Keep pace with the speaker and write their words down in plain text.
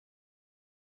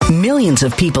Millions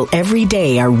of people every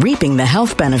day are reaping the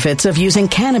health benefits of using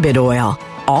cannabis oil,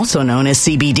 also known as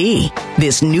CBD.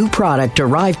 This new product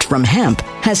derived from hemp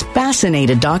has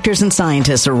fascinated doctors and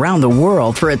scientists around the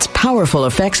world for its powerful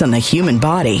effects on the human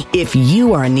body. If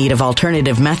you are in need of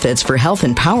alternative methods for health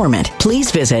empowerment, please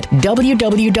visit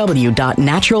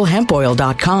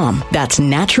www.naturalhempoil.com. That's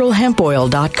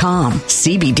naturalhempoil.com.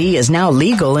 CBD is now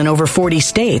legal in over 40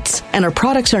 states, and our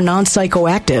products are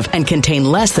non-psychoactive and contain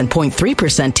less than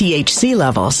 0.3% THC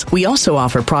levels. We also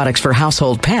offer products for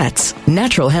household pets.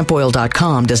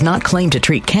 Naturalhempoil.com does not claim to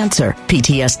treat cancer,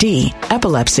 PTSD,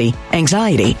 epilepsy,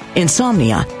 anxiety,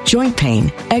 insomnia, joint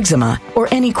pain, eczema, or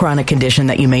any chronic condition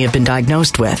that you may have been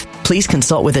diagnosed with. Please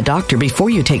consult with a doctor before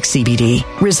you take CBD.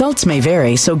 Results may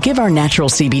vary, so give our natural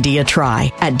CBD a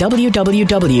try at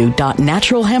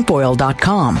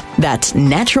www.naturalhempoil.com. That's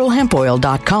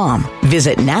naturalhempoil.com.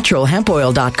 Visit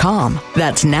naturalhempoil.com.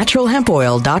 That's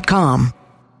naturalhempoil.com.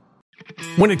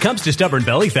 When it comes to stubborn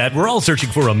belly fat, we're all searching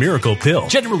for a miracle pill.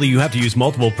 Generally, you have to use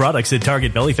multiple products that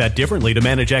target belly fat differently to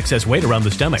manage excess weight around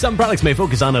the stomach. Some products may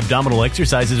focus on abdominal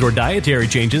exercises or dietary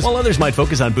changes, while others might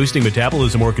focus on boosting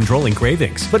metabolism or controlling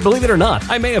cravings. But believe it or not,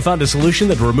 I may have found a solution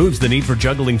that removes the need for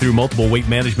juggling through multiple weight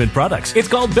management products. It's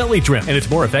called Belly Trim, and it's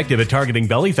more effective at targeting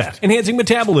belly fat, enhancing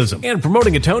metabolism, and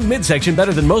promoting a toned midsection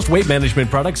better than most weight management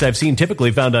products I've seen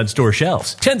typically found on store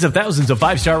shelves. Tens of thousands of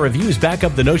 5-star reviews back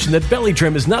up the notion that Belly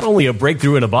Trim is not only a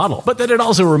breakthrough in a bottle, but that it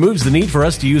also removes the need for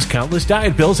us to use countless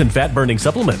diet pills and fat-burning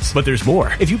supplements. But there's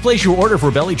more. If you place your order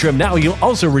for Belly Trim now, you'll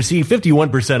also receive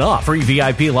 51% off, free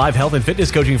VIP live health and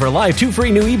fitness coaching for life, 2 free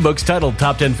new ebooks titled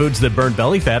Top 10 Foods That Burn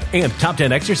Belly Fat and Top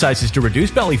 10 Exercises to Reduce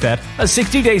Belly Fat, a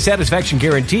 60-day satisfaction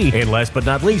guarantee, and last but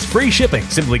not least, free shipping.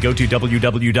 Simply go to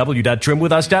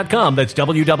www.trimwithus.com. That's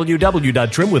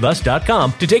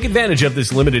www.trimwithus.com to take advantage of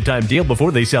this limited time deal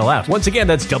before they sell out. Once again,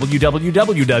 that's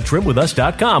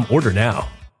www.trimwithus.com. Order now.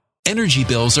 Energy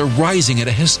bills are rising at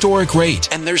a historic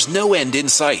rate, and there's no end in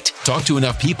sight. Talk to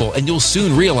enough people, and you'll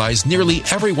soon realize nearly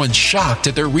everyone's shocked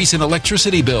at their recent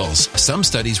electricity bills. Some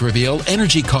studies reveal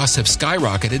energy costs have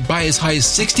skyrocketed by as high as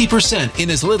 60%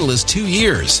 in as little as 2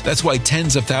 years. That's why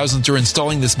tens of thousands are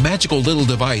installing this magical little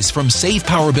device from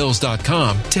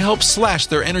SavePowerBills.com to help slash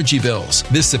their energy bills.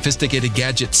 This sophisticated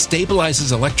gadget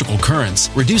stabilizes electrical currents,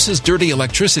 reduces dirty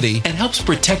electricity, and helps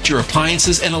protect your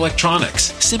appliances and electronics.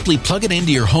 Simply plug it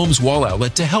into your home's wall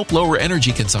outlet to help lower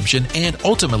energy consumption and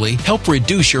ultimately help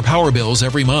reduce your power bills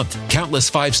every month.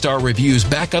 Countless 5-star reviews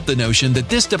back up the notion that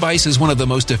this device is one of the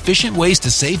most efficient ways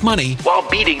to save money while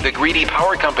beating the greedy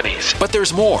power companies. But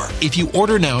there's more. If you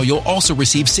order now, you'll also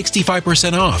receive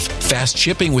 65% off, fast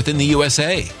shipping within the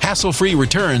USA, hassle-free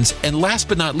returns, and last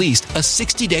but not least, a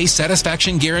 60-day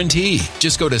satisfaction guarantee.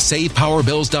 Just go to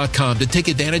SavePowerBills.com to take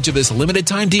advantage of this limited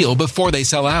time deal before they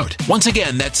sell out. Once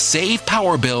again, that's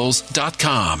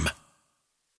SavePowerBills.com.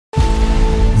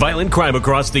 Violent crime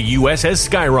across the U.S. has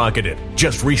skyrocketed.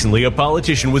 Just recently, a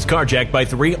politician was carjacked by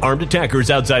 3 armed attackers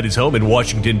outside his home in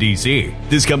Washington, D.C.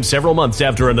 This comes several months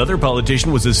after another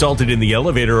politician was assaulted in the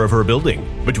elevator of her building.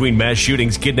 Between mass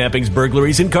shootings, kidnappings,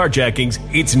 burglaries, and carjackings,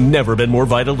 it's never been more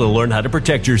vital to learn how to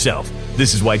protect yourself.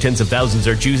 This is why tens of thousands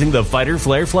are choosing the Fighter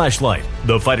Flare flashlight.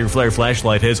 The Fighter Flare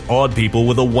flashlight has awed people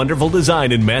with a wonderful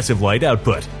design and massive light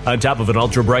output. On top of an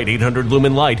ultra-bright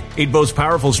 800-lumen light, it boasts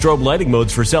powerful strobe lighting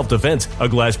modes for self-defense, a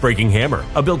glass-breaking hammer,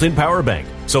 a built-in power bank,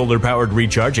 solar-powered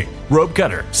recharging, rope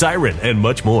cutter, siren, and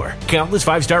much more. Countless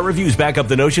 5-star reviews back up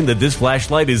the notion that this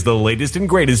flashlight is the latest and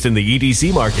greatest in the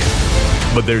EDC market.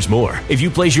 But there's more. If you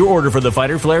place your order for the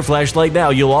Fighter Flare flashlight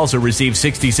now, you'll also receive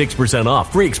 66%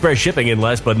 off, free express shipping, and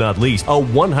last but not least, a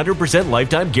 100%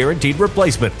 lifetime guaranteed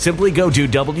replacement. Simply go to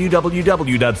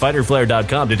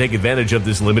www.fighterflare.com to take advantage of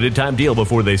this limited time deal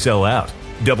before they sell out.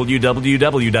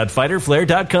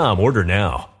 www.fighterflare.com. Order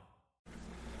now.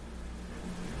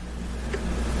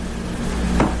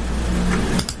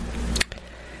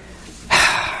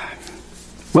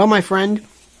 Well, my friend,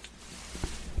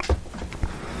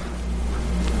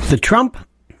 the Trump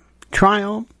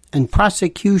trial and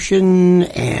prosecution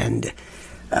and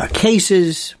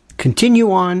cases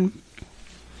continue on,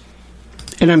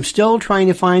 and I'm still trying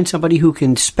to find somebody who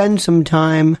can spend some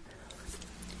time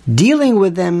dealing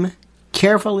with them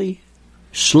carefully,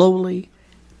 slowly,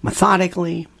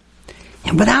 methodically,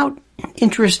 and without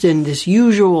interest in this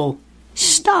usual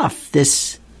stuff,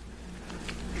 this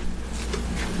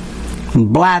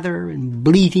blather and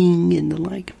bleating and the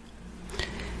like.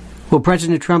 Will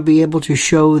President Trump be able to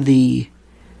show the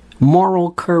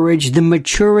moral courage, the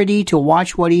maturity to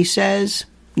watch what he says?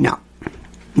 No.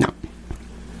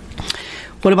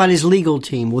 What about his legal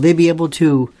team? Will they be able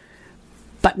to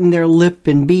button their lip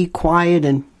and be quiet?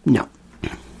 And no.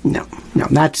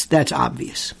 That's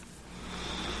obvious.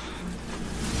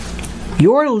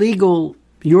 Your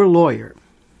lawyer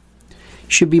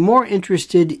should be more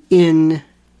interested in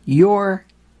your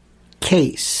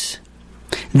case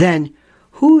than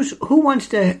who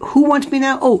wants me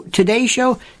now? Oh, Today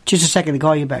Show? Just a second to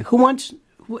call you back. Who wants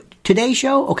Today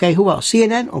Show? Okay, who else?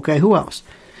 CNN? Okay, who else?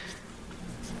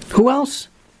 Who else?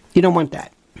 You don't want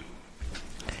that. You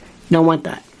don't want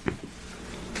that.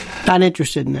 Not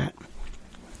interested in that.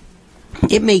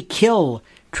 It may kill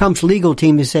Trump's legal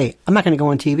team to say, I'm not going to go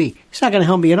on TV. It's not going to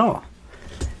help me at all.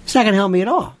 It's not going to help me at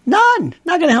all. None.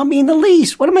 Not going to help me in the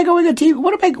least. What am I going on TV?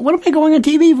 What am I going on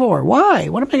TV for? Why?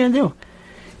 What am I going to do?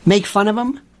 Make fun of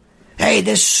him? Hey,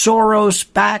 this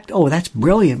Soros-backed. Oh, that's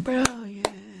brilliant. Brilliant.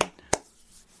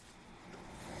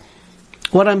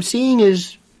 What I'm seeing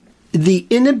is the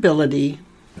inability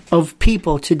of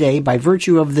people today, by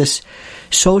virtue of this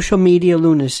social media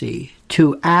lunacy,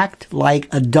 to act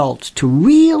like adults, to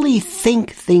really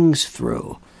think things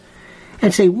through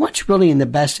and say what's really in the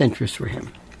best interest for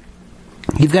him.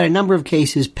 You've got a number of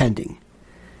cases pending.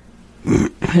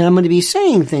 And I'm going to be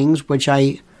saying things which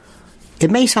it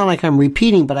may sound like I'm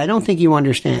repeating, but I don't think you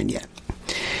understand yet.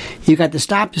 You've got the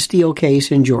Stop the Steal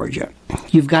case in Georgia.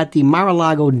 You've got the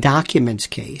Mar-a-Lago documents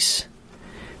case.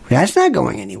 That's not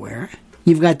going anywhere.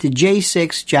 You've got the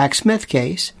J6 Jack Smith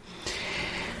case,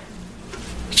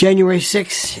 January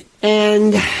 6th,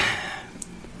 and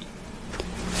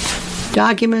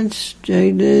documents,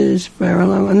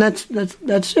 and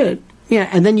that's it. Yeah,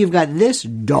 and then you've got this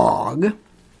dog,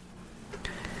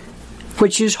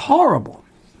 which is horrible.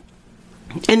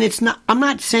 And it's not. I'm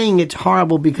not saying it's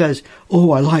horrible because, I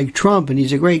like Trump and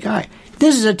he's a great guy.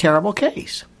 This is a terrible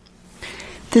case.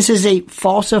 This is a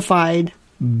falsified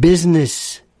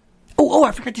business.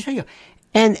 I forgot to tell you.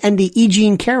 And the E.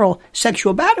 Jean Carroll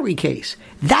sexual battery case.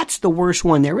 That's the worst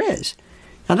one there is.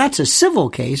 Now, that's a civil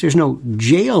case. There's no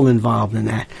jail involved in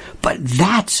that. But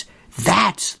that's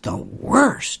the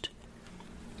worst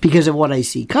because of what I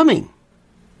see coming.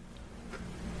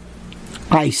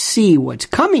 I see what's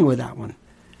coming with that one.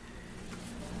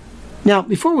 Now, I'm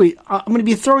going to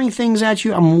be throwing things at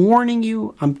you. I'm warning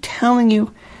you. I'm telling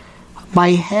you. My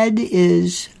head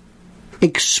is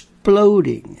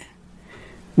exploding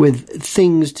with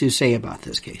things to say about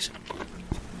this case.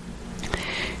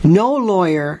 No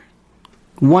lawyer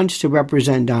wants to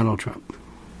represent Donald Trump.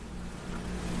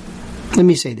 Let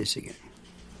me say this again.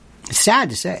 It's sad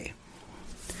to say,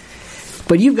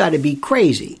 but you've got to be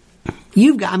crazy.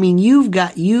 You've got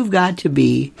to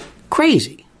be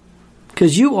crazy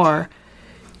because you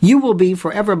will be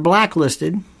forever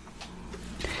blacklisted.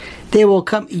 They will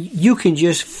come. You can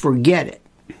just forget it.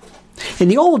 In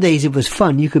the old days, it was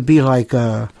fun. You could be like,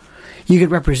 you could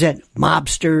represent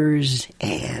mobsters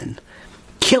and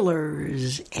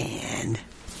killers and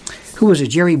who was it?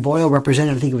 Jerry Boyle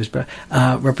represented, I think it was,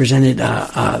 represented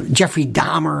Jeffrey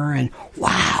Dahmer, and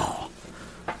wow.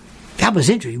 That was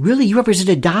interesting. Really? You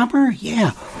represented Dahmer?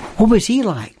 Yeah. What was he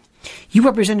like? You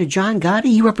represented John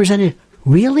Gotti? You represented,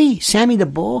 really? Sammy the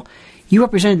Bull? You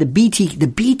represented the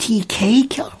BTK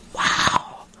killer?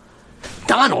 Wow.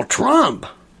 Donald Trump.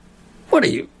 What are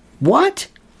you? What?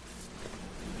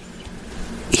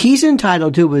 He's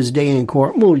entitled to his day in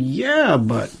court. Well, yeah,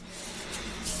 but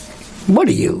what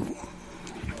are you?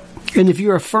 And if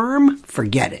you're a firm,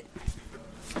 forget it.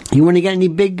 You want to get any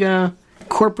big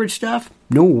corporate stuff?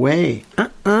 No way.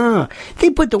 They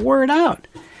put the word out.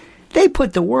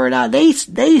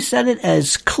 They said it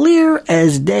as clear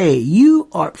as day.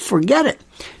 Forget it.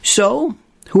 So,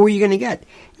 who are you going to get?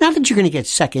 Not that you're going to get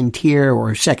second tier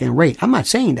or second rate. I'm not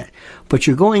saying that. But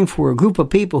you're going for a group of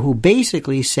people who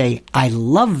basically say, I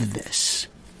love this.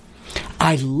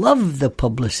 I love the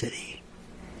publicity.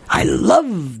 I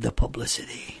love the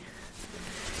publicity.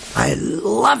 I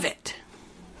love it.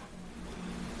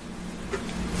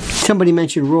 Somebody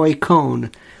mentioned Roy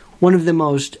Cohn, one of the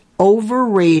most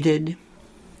overrated,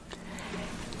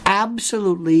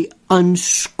 absolutely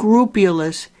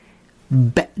unscrupulous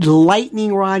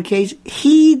lightning rod case.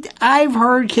 I've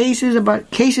heard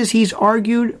cases he's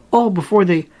argued before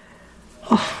the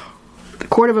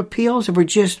Court of Appeals that were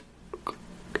just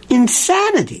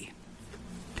insanity.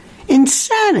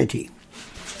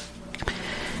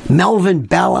 Melvin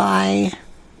Belli.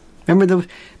 Remember the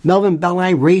Melvin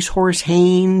Belli, Racehorse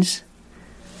Haynes,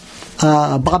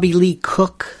 Bobby Lee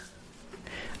Cook.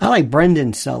 I like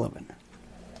Brendan Sullivan.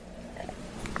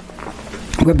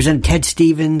 Represented Ted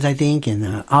Stevens, I think,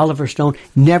 and Oliver Stone.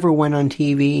 Never went on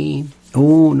TV.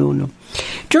 Oh, no.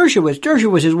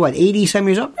 Dershowitz is what, 80-some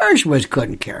years old? Dershowitz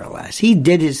couldn't care less. He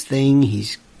did his thing.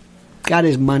 He's got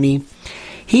his money.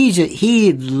 He's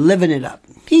living it up.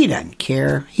 He doesn't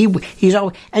care. He's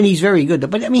always, and he's very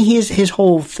good. But I mean, his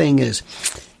whole thing is,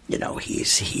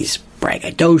 he's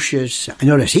braggadocious. I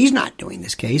notice he's not doing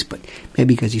this case, but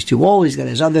maybe because he's too old, he's got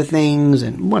his other things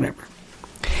and whatever.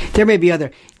 There may be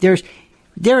other.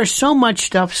 There is so much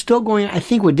stuff still going on. I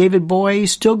think with David Bowie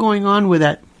still going on with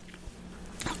that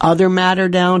other matter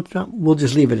down. We'll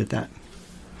just leave it at that.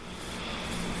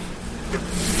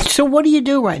 So what do you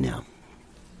do right now?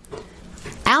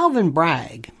 Alvin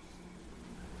Bragg.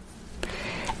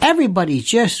 Everybody's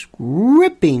just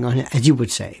ripping on him, as you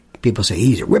would say. People say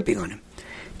he's ripping on him.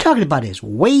 Talking about his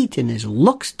weight and his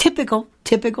looks. Typical.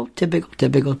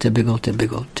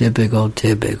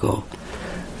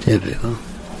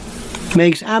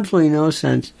 Makes absolutely no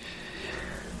sense.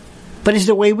 But it's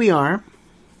the way we are.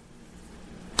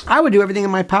 I would do everything in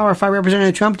my power if I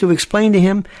represented Trump to explain to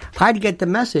him. I'd get the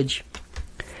message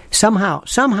somehow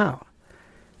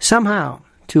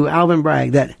to Alvin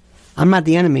Bragg that I'm not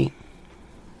the enemy.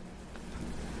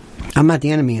 I'm not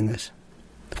the enemy in this.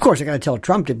 Of course, I got to tell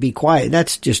Trump to be quiet.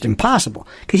 That's just impossible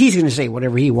because he's going to say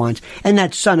whatever he wants, and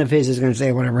that son of his is going to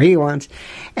say whatever he wants,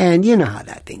 and you know how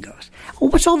that thing goes.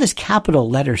 What's all this capital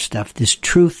letter stuff? This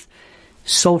Truth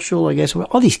Social, I guess.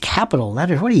 All these capital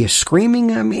letters. What are you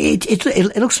screaming? I mean,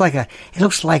 it looks like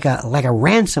a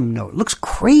ransom note. It looks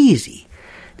crazy,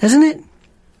 doesn't it?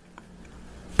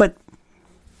 But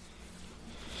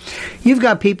you've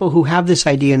got people who have this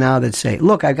idea now that say,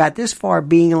 look, I got this far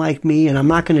being like me and I'm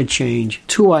not going to change.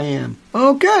 It's who I am.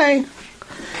 Okay.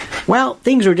 Well,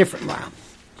 things are different now.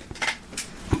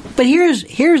 But here's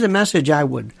the message I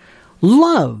would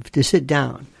love to sit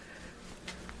down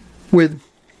with.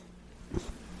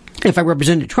 If I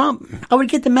represented Trump, I would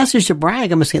get the message to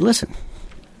Bragg. I'm going to say, listen,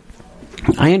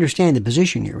 I understand the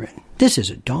position you're in. This is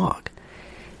a dog.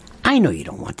 I know you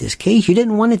don't want this case. You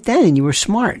didn't want it then, and you were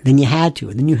smart. Then you had to.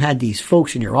 And then you had these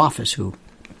folks in your office who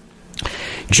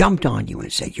jumped on you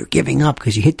and said, you're giving up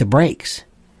because you hit the brakes.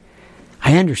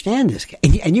 I understand this.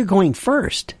 And you're going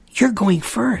first. You're going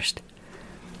first.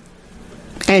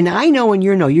 And I know and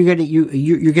you're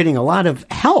getting a lot of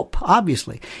help,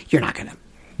 obviously. You're not going to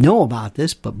know about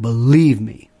this, but believe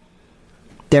me,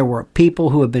 there were people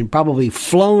who have been probably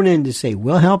flown in to say,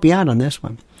 we'll help you out on this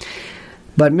one.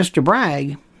 But Mr.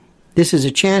 Bragg, this is a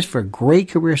chance for great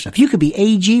career stuff. You could be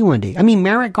AG one day. I mean,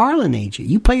 Merrick Garland AG.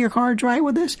 You play your cards right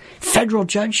with this. Federal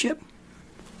judgeship.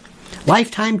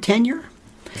 Lifetime tenure.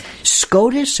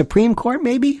 SCOTUS, Supreme Court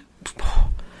maybe.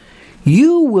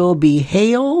 You will be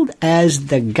hailed as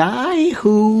the guy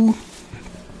who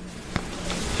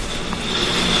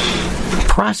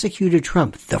prosecuted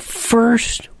Trump, the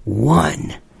first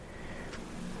one.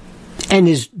 And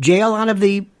is jail out of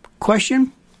the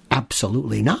question?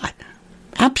 Absolutely not.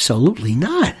 Absolutely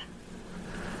not.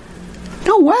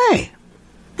 No way.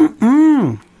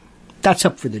 That's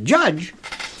up for the judge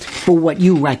for what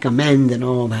you recommend and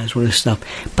all that sort of stuff.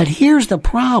 But here's the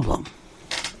problem.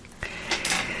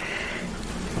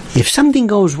 If something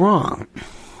goes wrong,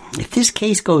 if this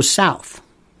case goes south,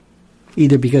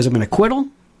 either because of an acquittal,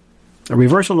 a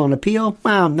reversal on appeal,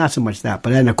 well, not so much that,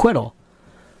 but an acquittal,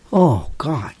 oh,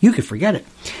 God, you could forget it.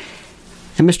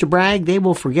 And Mr. Bragg, they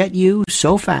will forget you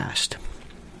so fast.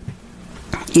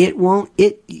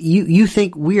 You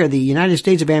think we are the United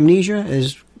States of amnesia,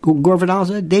 as Gore Vidal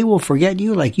said? They will forget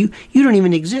you like you don't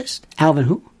even exist. Alvin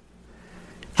who?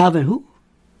 Alvin who?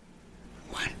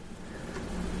 What?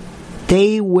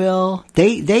 They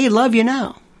love you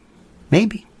now.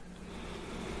 Maybe.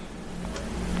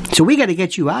 So we got to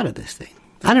get you out of this thing.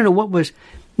 I don't know what was.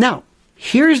 Now,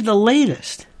 here's the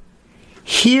latest.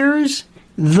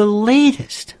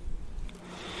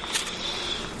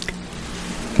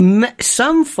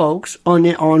 Some folks on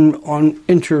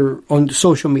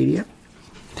social media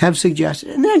have suggested,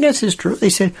 and I guess it's true. They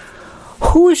said,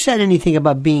 "Who said anything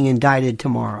about being indicted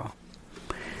tomorrow?"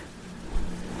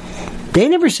 They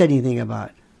never said anything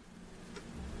about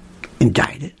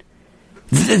indicted.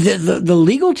 The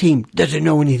legal team doesn't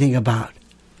know anything about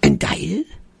indicted.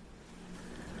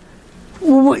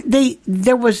 Well,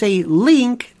 there was a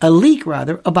leak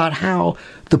about how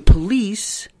the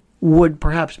police would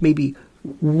perhaps maybe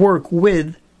work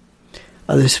with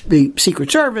the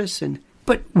Secret Service,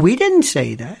 but we didn't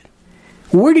say that.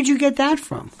 Where did you get that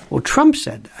from? Well, Trump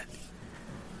said that.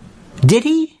 Did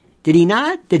he? Did he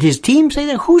not? Did his team say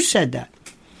that? Who said that?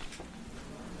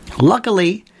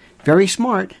 Luckily, very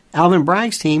smart, Alvin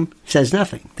Bragg's team says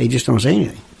nothing. They just don't say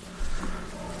anything.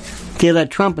 They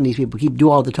let Trump and these people do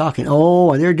all the talking.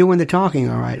 Oh, they're doing the talking,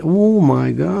 all right. Oh,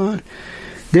 my God.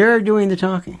 They're doing the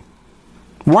talking.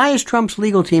 Why is Trump's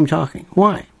legal team talking?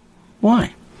 Why?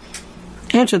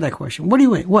 Answer that question. What do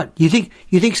you what? You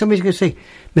think somebody's going to say,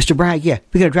 Mr. Bragg, yeah,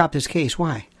 we got to drop this case.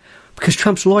 Why? Because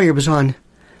Trump's lawyer was on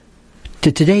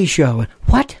the Today Show.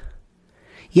 What?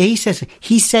 Yeah,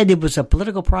 he said it was a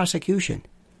political prosecution.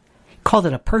 He called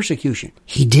it a persecution.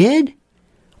 He did?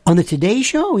 On the Today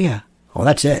Show? Yeah. Oh,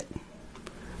 that's it.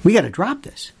 We got to drop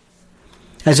this.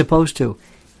 As opposed to,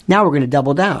 now we're going to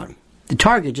double down. The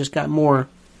target just got more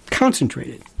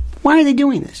concentrated. Why are they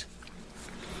doing this?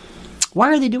 Why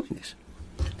are they doing this?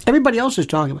 Everybody else is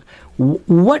talking about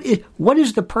what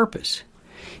is the purpose?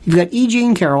 You've got E.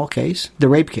 Jean Carroll case, the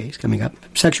rape case coming up,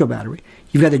 sexual battery.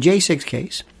 You've got the J6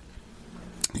 case.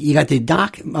 You got the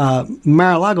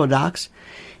Mar-a-Lago docs,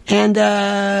 and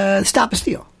Stop a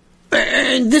Steal.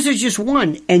 And this is just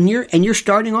one, and you're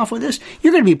starting off with this.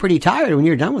 You're going to be pretty tired when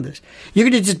you're done with this. You're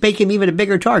going to just make him even a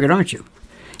bigger target, aren't you?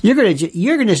 You're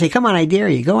going to say, "Come on, I dare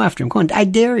you. Go after him. Go on, I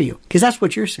dare you," because that's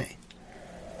what you're saying.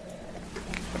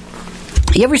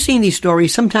 You ever seen these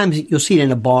stories? Sometimes you'll see it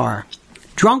in a bar.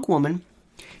 Drunk woman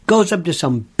goes up to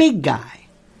some big guy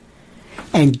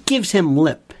and gives him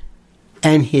lip.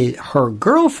 And her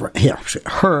girlfriend,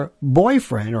 her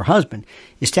boyfriend or husband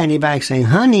is standing back saying,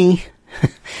 "Honey,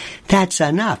 that's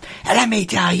enough. And let me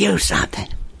tell you something.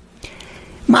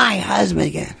 My husband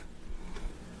again."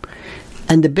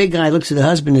 And the big guy looks at the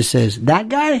husband and says, "That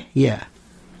guy? Yeah."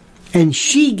 And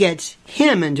she gets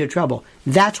him into trouble.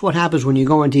 That's what happens when you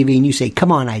go on TV and you say,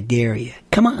 "Come on, I dare you.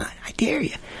 Come on, I dare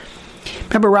you."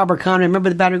 Remember Robert Conner? Remember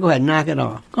the battery? Go ahead, knock it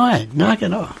off. Go ahead, knock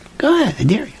it off. Go ahead, I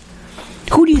dare you.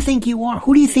 Who do you think you are?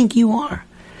 Who do you think you are?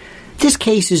 This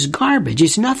case is garbage.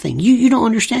 It's nothing. You don't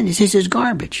understand this. This is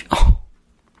garbage. Oh.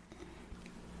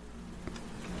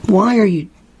 Why are you...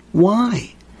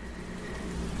 Why?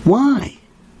 Why?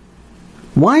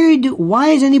 Why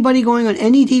is anybody going on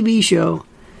any TV show?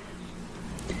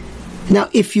 Now,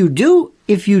 if you do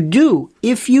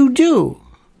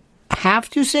have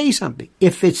to say something,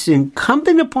 if it's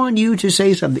incumbent upon you to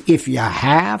say something, if you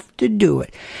have to do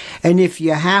it, and if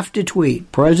you have to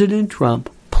tweet, President Trump,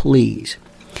 please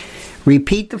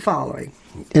repeat the following,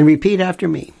 and repeat after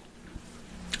me.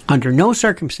 Under no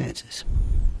circumstances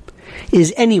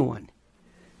is anyone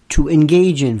to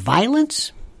engage in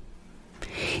violence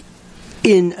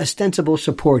in ostensible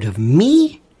support of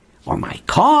me or my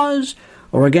cause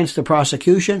or against the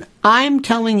prosecution. I'm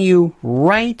telling you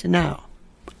right now,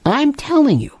 I'm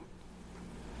telling you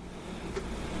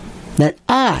that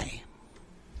I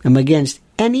am against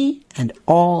any and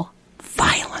all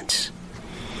violence.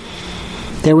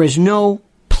 There is no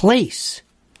place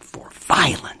for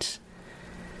violence.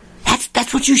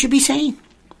 That's what you should be saying.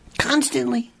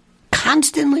 Constantly.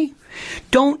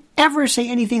 Don't ever say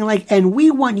anything like, "And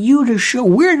we want you to show,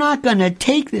 we're not going to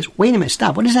take this." Wait a minute,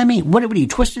 stop. What does that mean? What are you,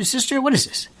 Twisted Sister? What is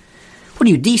this? What are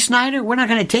you, D. Snyder? We're not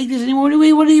going to take this anymore.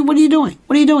 What are you doing?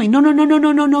 What are you doing? No.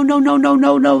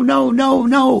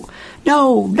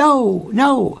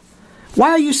 Why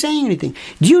are you saying anything?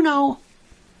 Do you know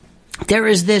there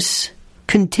is this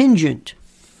contingent,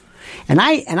 and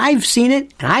I've seen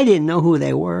it, and I didn't know who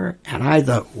they were, and I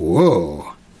thought,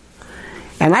 whoa.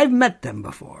 And I've met them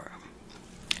before.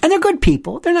 And they're good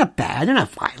people. They're not bad. They're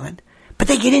not violent. But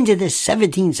they get into this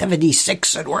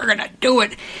 1776 and we're going to do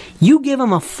it. You give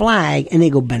them a flag and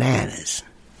they go bananas.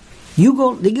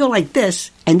 They go like this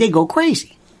and they go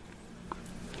crazy.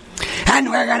 And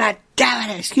we're going to do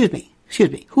it. Excuse me.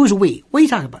 Who's we? What are you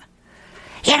talking about?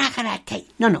 You're not going to take...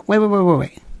 No.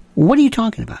 Wait. What are you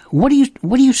talking about? What are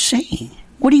you saying?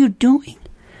 What are you doing?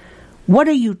 What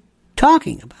are you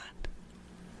talking about?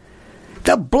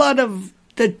 The blood of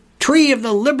the tree of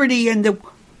the liberty and the...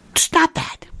 Stop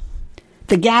that.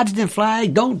 The Gadsden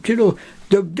flag, don't,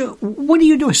 what are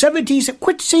you doing?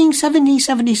 Quit saying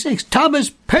 1776.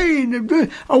 Thomas Paine,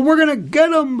 we're going to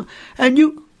get them. And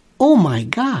you... Oh, my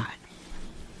God.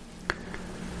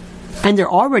 And they're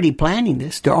already planning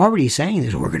this. They're already saying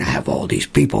this. We're going to have all these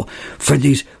people for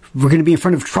these... We're going to be in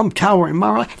front of Trump Tower in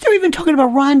Mar-a-Lago. They're even talking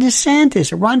about Ron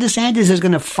DeSantis. Ron DeSantis is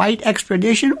going to fight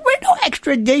extradition. Wait, no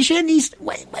extradition.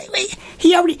 Wait.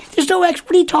 He already... There's no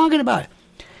what are you talking about?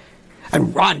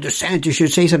 And Ron DeSantis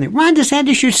should say something. Ron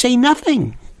DeSantis should say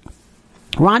nothing.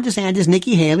 Ron DeSantis,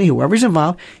 Nikki Haley, whoever's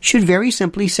involved, should very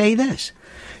simply say this.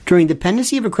 During the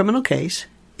pendency of a criminal case,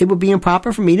 it would be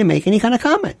improper for me to make any kind of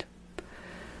comment.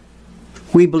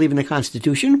 We believe in the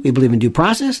Constitution, we believe in due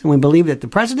process, and we believe that the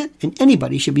president and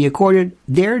anybody should be accorded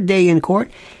their day in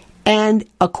court and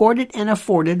accorded and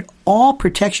afforded all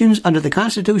protections under the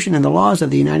Constitution and the laws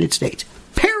of the United States.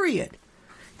 Period.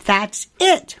 That's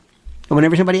it. And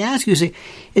whenever somebody asks you, say,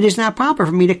 it is not proper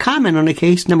for me to comment on a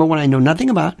case, number one, I know nothing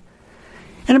about,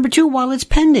 and number two, while it's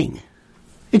pending.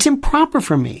 It's improper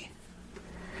for me.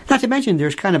 Not to mention,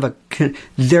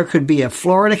 there could be a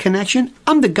Florida connection.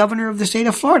 I'm the governor of the state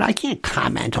of Florida. I can't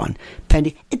comment on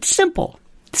pending. It's simple.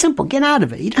 Simple. Get out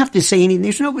of it. You don't have to say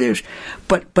anything.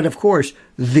 But of course,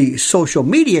 the social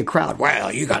media crowd,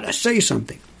 well, you got to say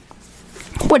something.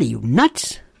 What are you,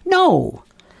 nuts? No.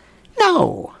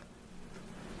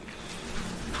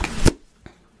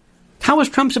 How was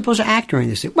Trump supposed to act during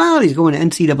this? Well, he's going to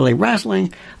NCAA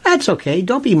wrestling. That's okay.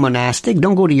 Don't be monastic.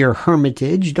 Don't go to your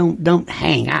hermitage. Don't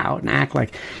hang out and act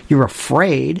like you're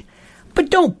afraid. But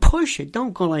don't push it.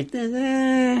 Don't go like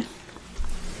this.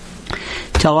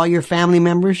 Tell all your family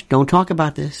members, don't talk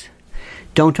about this.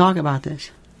 Don't talk about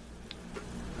this.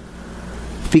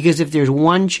 Because if there's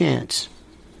one chance,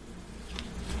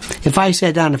 if I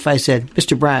said,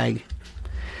 Mr. Bragg,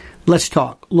 let's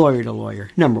talk lawyer to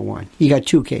lawyer. Number one, you got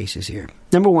two cases here.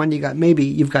 Number one,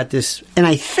 you've got this, and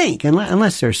I think,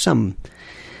 unless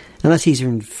he's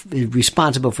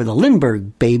responsible for the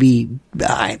Lindbergh baby,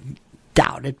 I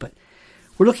doubt it, but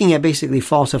we're looking at basically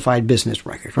falsified business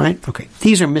records, right? Okay,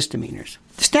 these are misdemeanors.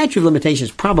 The statute of limitations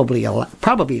probably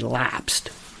lapsed.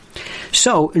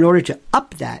 So, in order to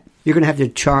up that, you're going to have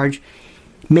to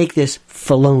make this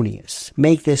felonious,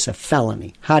 make this a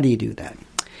felony. How do you do that?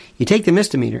 You take the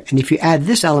misdemeanor, and if you add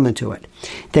this element to it,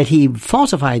 that he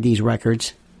falsified these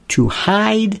records to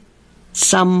hide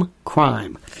some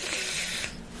crime.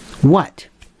 What?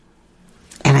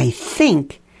 And I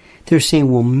think they're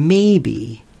saying, well,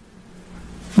 maybe.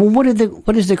 Well,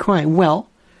 what is the crime? Well,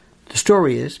 the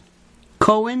story is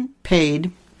Cohen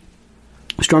paid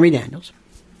Stormy Daniels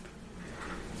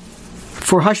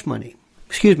for hush money.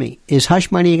 Excuse me, is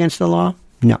hush money against the law?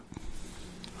 No.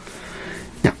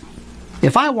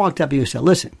 If I walked up to you and said,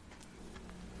 listen,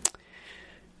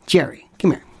 Jerry,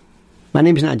 come here. My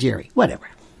name's not Jerry. Whatever.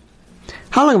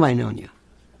 How long have I known you?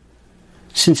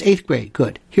 Since 8th grade.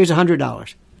 Good. Here's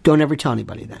 $100. Don't ever tell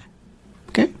anybody that.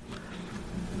 Okay?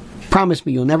 Promise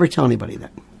me you'll never tell anybody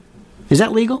that. Is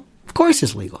that legal? Of course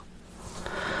it's legal.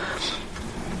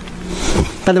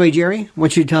 By the way, Jerry, I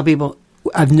want you to tell people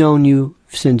I've known you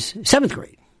since 7th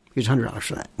grade. Here's $100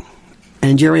 for that.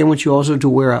 And Jerry, I want you also to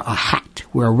wear a hat.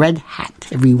 Wear a red hat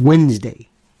every Wednesday.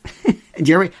 And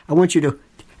Jerry, I want you to...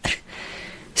 There's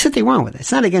something wrong with it.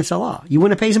 It's not against the law. You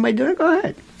want to pay somebody to do it? Go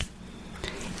ahead.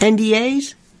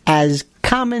 NDAs, as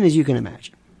common as you can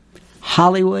imagine.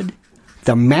 Hollywood,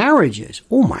 the marriages.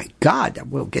 Oh my God,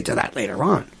 we'll get to that later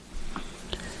on.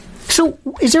 So,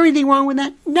 is there anything wrong with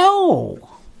that? No.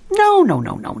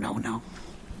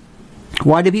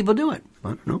 Why do people do it? I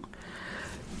don't know.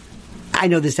 I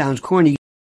know this sounds corny.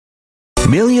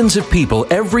 Millions of people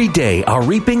every day are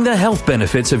reaping the health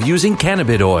benefits of using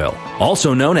cannabis oil,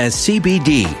 also known as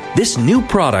CBD. This new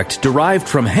product derived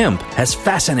from hemp has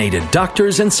fascinated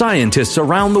doctors and scientists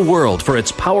around the world for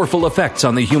its powerful effects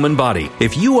on the human body.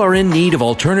 If you are in need of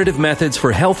alternative methods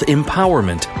for health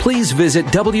empowerment, please visit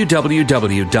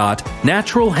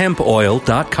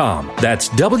www.naturalhempoil.com. That's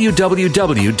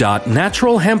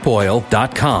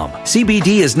www.naturalhempoil.com. CBD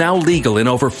is now legal in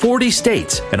over 40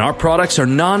 states, and our products are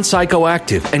non-psychoactive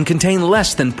and contain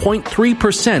less than 0.3%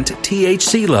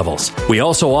 THC levels. We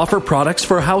also offer products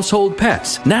for household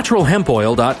pets.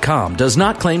 NaturalHempOil.com does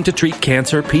not claim to treat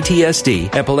cancer,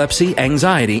 PTSD, epilepsy,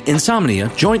 anxiety,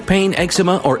 insomnia, joint pain,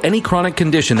 eczema, or any chronic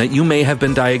condition that you may have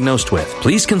been diagnosed with.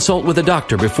 Please consult with a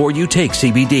doctor before you take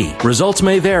CBD. Results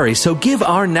may vary, so give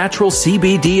our natural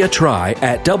CBD a try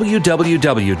at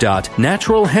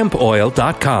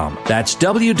www.naturalhempoil.com. That's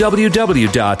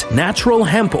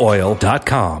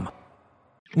www.naturalhempoil.com.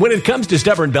 When it comes to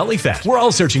stubborn belly fat, we're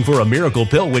all searching for a miracle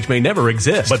pill which may never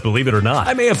exist. But believe it or not,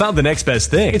 I may have found the next best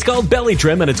thing. It's called Belly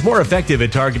Trim, and it's more effective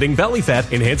at targeting belly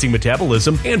fat, enhancing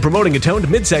metabolism, and promoting a toned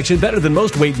midsection better than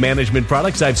most weight management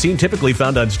products I've seen typically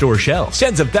found on store shelves.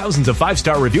 Tens of thousands of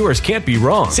 5-star reviewers can't be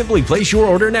wrong. Simply place your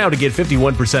order now to get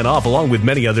 51% off along with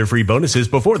many other free bonuses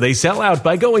before they sell out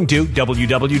by going to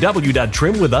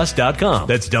www.trimwithus.com.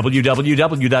 That's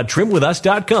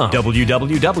www.trimwithus.com.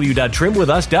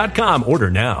 www.trimwithus.com. Order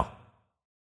now.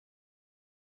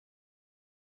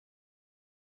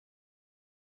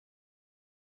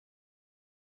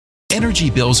 Energy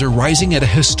bills are rising at a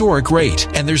historic rate,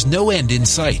 and there's no end in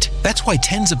sight. That's why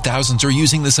tens of thousands are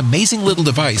using this amazing little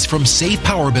device from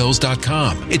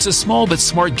SavePowerBills.com. It's a small but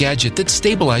smart gadget that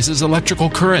stabilizes electrical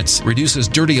currents, reduces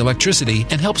dirty electricity,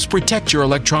 and helps protect your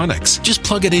electronics. Just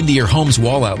plug it into your home's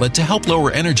wall outlet to help lower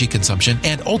energy consumption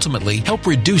and ultimately help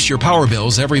reduce your power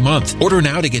bills every month. Order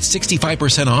now to get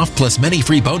 65% off plus many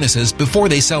free bonuses before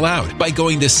they sell out by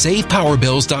going to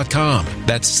SavePowerBills.com.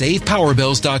 That's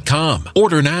SavePowerBills.com.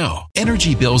 Order now.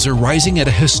 Energy bills are rising at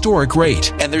a historic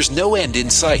rate, and there's no end in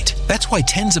sight. That's why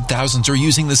tens of thousands are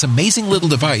using this amazing little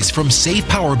device from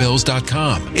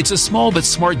SavePowerBills.com. It's a small but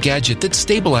smart gadget that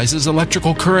stabilizes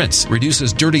electrical currents,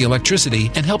 reduces dirty electricity,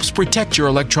 and helps protect your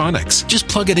electronics. Just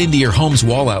plug it into your home's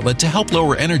wall outlet to help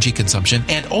lower energy consumption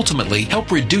and ultimately help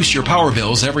reduce your power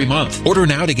bills every month. Order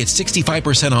now to get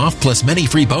 65% off plus many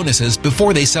free bonuses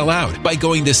before they sell out by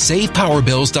going to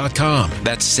SavePowerBills.com.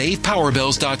 That's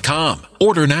SavePowerBills.com.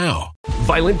 Order now.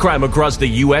 Violent crime across the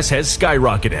U.S. has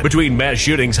skyrocketed. Between mass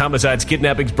shootings, homicides,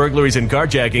 kidnappings, burglaries, and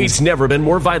carjackings, it's never been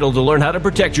more vital to learn how to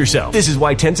protect yourself. This is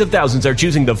why tens of thousands are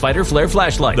choosing the Fighter Flare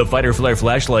flashlight. The Fighter Flare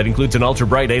flashlight includes an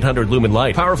ultra-bright 800 lumen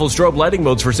light, powerful strobe lighting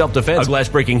modes for self-defense, a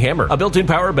glass-breaking hammer, a built-in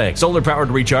power bank, solar-powered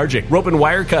recharging, rope and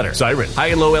wire cutter, siren, high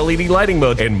and low LED lighting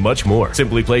mode, and much more.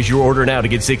 Simply place your order now to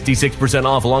get 66%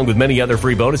 off along with many other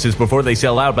free bonuses before they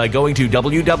sell out by going to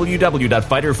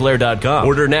www.fighterflare.com.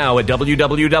 Order now at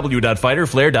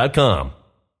www.fighterflare.com.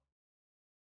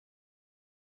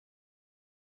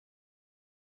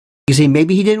 You say,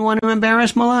 maybe he didn't want to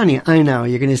embarrass Melania. I know.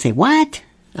 You're going to say, what?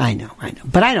 I know.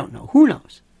 But I don't know. Who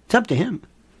knows? It's up to him.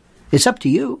 It's up to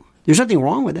you. There's nothing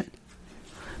wrong with it.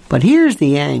 But here's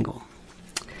the angle.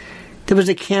 There was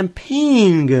a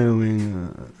campaign going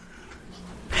on.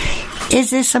 Is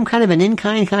this some kind of an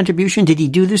in-kind contribution? Did he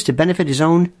do this to benefit his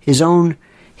own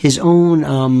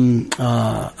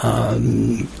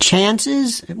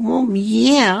chances? Well,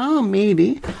 yeah,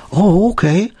 maybe. Oh,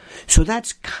 okay. So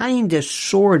that's kind of,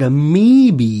 sort of,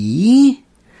 maybe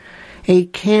a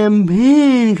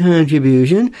campaign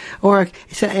contribution or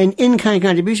an in-kind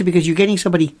contribution because you're getting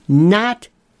somebody not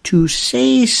to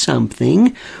say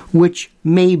something which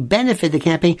may benefit the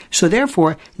campaign. So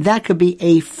therefore, that could be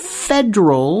a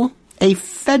federal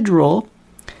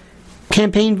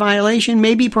campaign violation,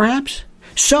 maybe, perhaps.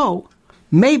 So,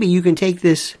 maybe you can take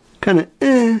this kind of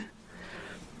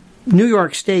New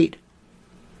York State,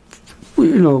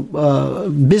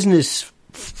 business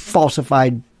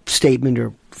falsified statement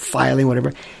or filing,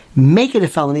 whatever, make it a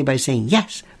felony by saying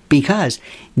yes, because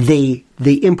they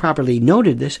improperly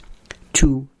noted this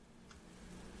to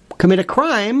commit a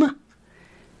crime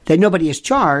that nobody is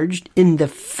charged in the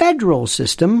federal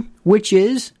system, which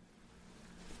is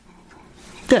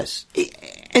this.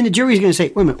 And the jury is going to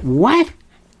say, wait a minute, what?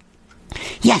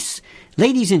 Yes,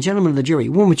 ladies and gentlemen of the jury,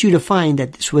 we want you to find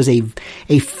that this was a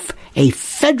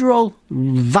federal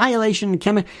violation.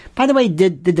 By the way,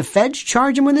 did the feds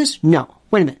charge him with this? No.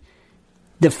 Wait a minute.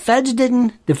 The feds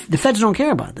didn't. The feds don't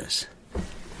care about this.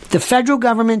 The federal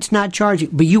government's not charging.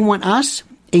 But you want us,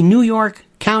 a New York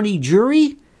County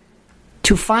jury,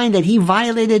 to find that he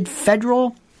violated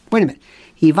federal... Wait a minute.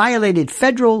 He violated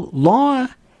federal law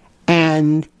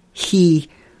and he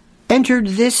entered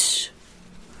this...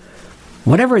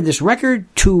 whatever, this record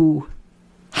to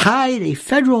hide a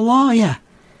federal law? Yeah.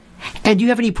 And do you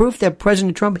have any proof that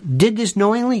President Trump did this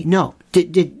knowingly? No.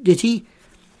 Did he?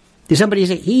 Did somebody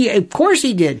say, of course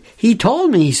he did. He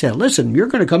told me, he said, listen, you're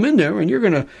going to come in there and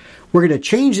we're going to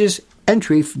change this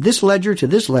entry, this ledger to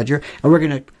this ledger, and we're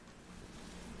going to...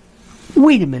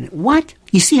 Wait a minute, what?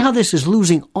 You see how this is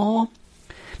losing all?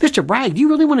 Mr. Bragg, do you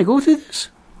really want to go through this?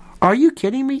 Are you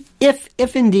kidding me?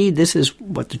 If indeed this is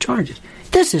what the charge is.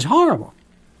 This is horrible.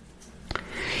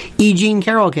 E. Jean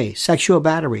Carroll case, sexual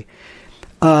battery.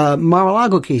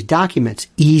 Mar-a-Lago case, documents,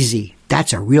 easy.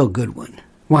 That's a real good one.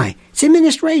 Why? It's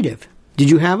administrative. Did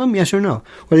you have them? Yes or no?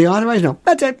 Were they authorized? No.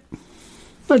 That's it.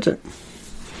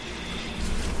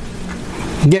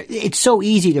 It's so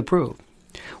easy to prove.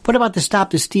 What about the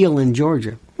stop the steal in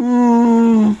Georgia?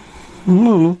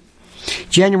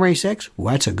 January 6th?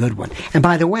 Well, that's a good one. And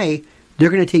by the way, they're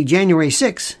going to take January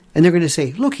 6th and they're going to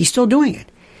say, look, he's still doing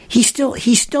it. He's still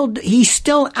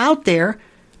out there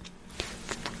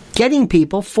getting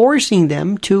people, forcing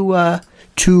them to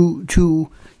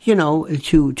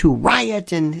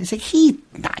riot, and it's like, he's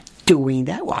not doing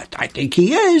that. Well, I think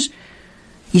he is.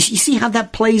 You see how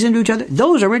that plays into each other?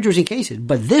 Those are interesting cases.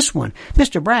 But this one,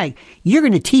 Mr. Bragg, you're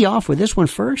going to tee off with this one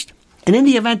first? And in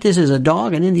the event this is a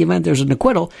dog, and in the event there's an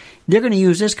acquittal, they're going to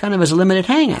use this kind of as a limited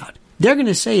hangout. They're going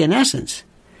to say, in essence,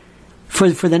 for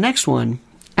the next one,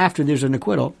 after there's an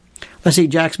acquittal, let's say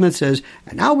Jack Smith says,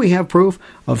 and now we have proof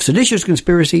of seditious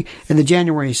conspiracy in the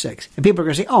January 6th. And people are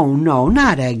going to say, oh, no,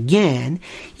 not again.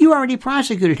 You already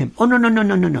prosecuted him. Oh,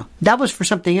 no. That was for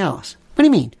something else. What do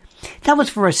you mean? That was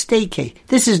for a state case.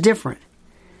 This is different.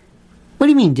 What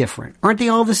do you mean different? Aren't they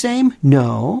all the same?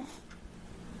 No.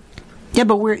 Yeah,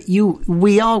 but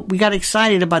we got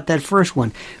excited about that first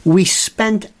one. We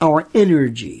spent our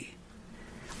energy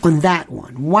on that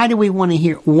one. Why do we want to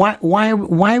hear? Why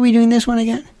are we doing this one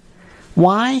again?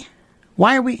 Why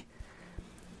are we?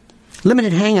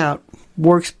 Limited hangout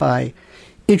works by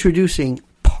introducing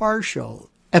partial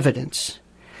evidence,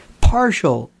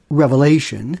 partial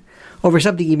revelation over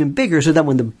something even bigger, so that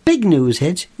when the big news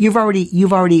hits, you've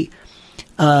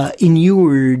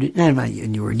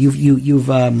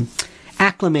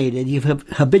acclimated, you've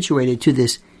habituated to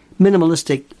this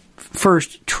minimalistic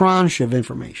first tranche of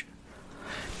information.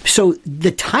 So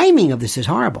the timing of this is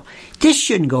horrible. This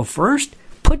shouldn't go first.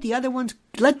 Put the other ones,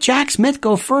 let Jack Smith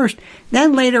go first,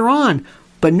 then later on.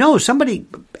 But no,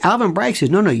 Alvin Bragg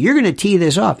says, no, you're going to tee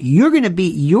this off. You're going to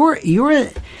be, you're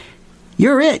it.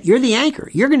 You're the anchor.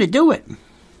 You're going to do it.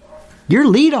 You're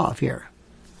lead off here.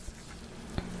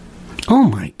 Oh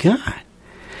my God.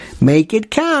 Make it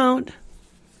count.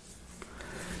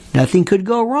 Nothing could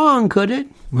go wrong, could it?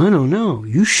 I don't know.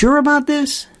 You sure about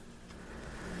this?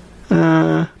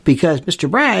 Because, Mr.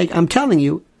 Bragg, I'm telling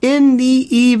you, in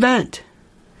the event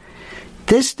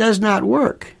this does not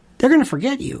work, they're going to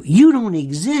forget you. You don't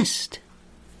exist.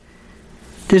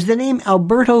 Does the name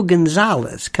Alberto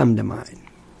Gonzalez come to mind?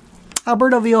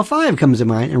 Alberto VO5 comes to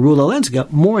mind, and Rula Lenska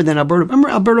more than Alberto. Remember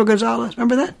Alberto Gonzalez?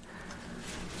 Remember that?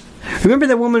 Remember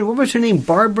that woman, what was her name?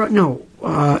 Barbara? No,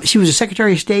 she was a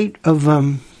Secretary of State of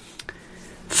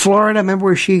Florida. Remember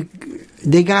where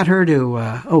they got her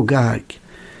to, oh God,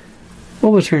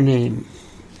 what was her name?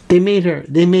 They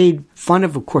made fun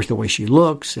of course, the way she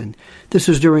looks, and this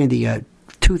was during the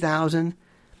 2000.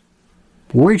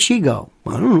 Where'd she go?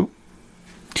 I don't know.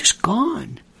 Just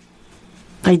gone.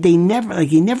 Like he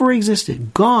never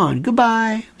existed. Gone.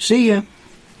 Goodbye. See ya.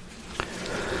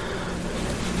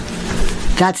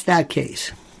 That's that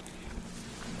case.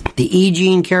 The E.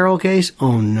 Jean Carroll case?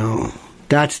 Oh no.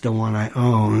 That's the one I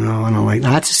don't like.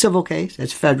 That's a civil case.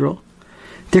 That's federal.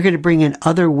 They're going to bring in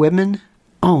other women?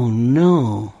 Oh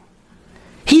no.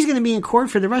 He's going to be in court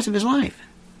for the rest of his life.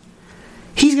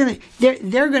 He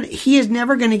is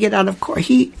never going to get out of court.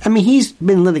 He's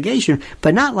been in litigation,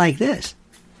 but not like this.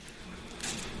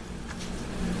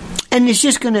 And now, let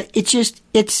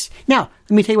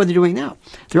me tell you what they're doing now.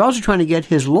 They're also trying to get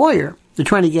his lawyer, they're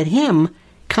trying to get him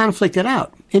conflicted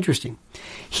out. Interesting.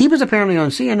 He was apparently on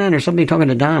CNN or something talking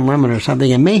to Don Lemon or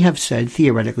something, and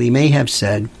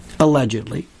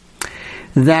allegedly,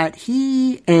 that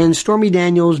he and Stormy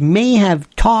Daniels may have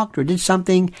talked or did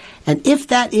something, and if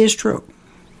that is true,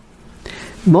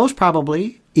 most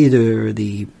probably either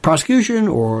the prosecution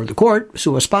or the court,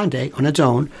 sua sponte, on its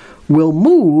own, will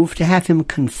move to have him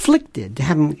conflicted, to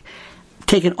have him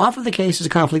taken off of the case as a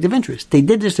conflict of interest. They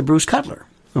did this to Bruce Cutler,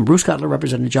 when Bruce Cutler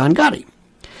represented John Gotti.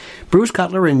 Bruce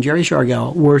Cutler and Jerry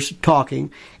Shargel were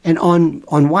talking, and on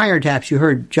wiretaps you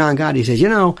heard John Gotti says,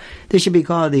 this should be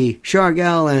called the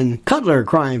Shargel and Cutler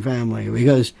crime family,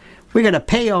 because we're going to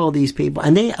pay all these people.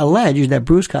 And they alleged that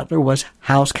Bruce Cutler was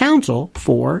House counsel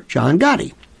for John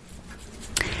Gotti.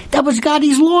 That was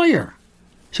Gotti's lawyer.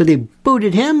 So they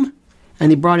booted him,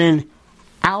 and they brought in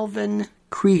Al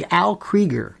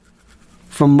Krieger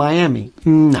from Miami.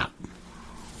 No.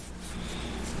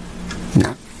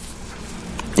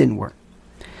 Didn't work.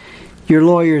 Your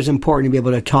lawyer is important to be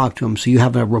able to talk to him, so you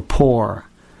have a rapport.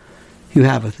 You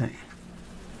have a thing.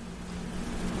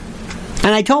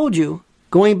 And I told you,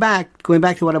 going back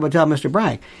to what I would tell Mr.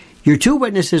 Bragg, your two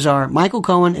witnesses are Michael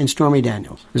Cohen and Stormy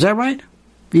Daniels. Is that right?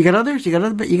 You got others?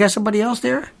 You got somebody else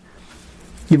there?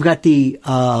 You've got the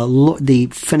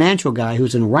financial guy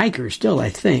who's in Rikers still, I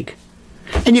think.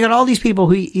 And you got all these people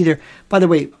who either, by the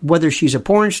way, whether she's a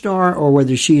porn star or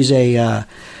whether she's a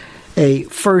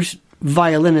first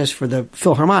violinist for the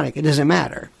Philharmonic, it doesn't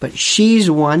matter. But she's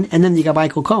one, and then you got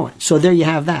Michael Cohen. So there you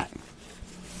have that.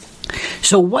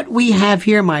 So what we have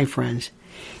here, my friends,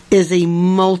 is a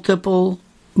multiple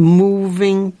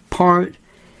moving part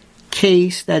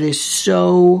case that is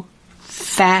so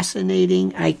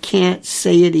fascinating. I can't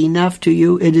say it enough to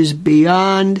you. It is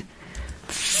beyond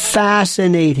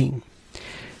fascinating.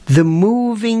 The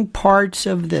moving parts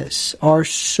of this are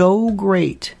so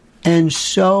great and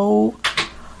so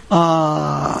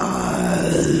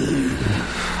I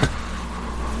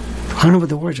don't know what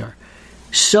the words are.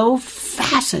 So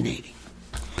fascinating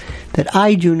that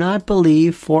I do not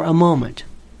believe for a moment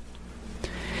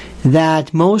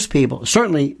that most people,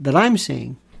 certainly that I'm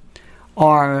seeing,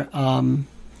 are going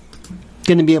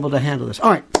to be able to handle this.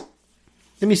 All right,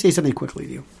 let me say something quickly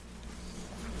to you.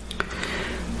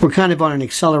 We're kind of on an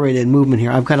accelerated movement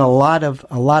here. I've got a lot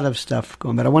of stuff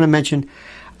going, but I want to mention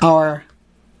our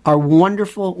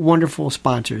wonderful, wonderful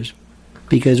sponsors,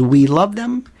 because we love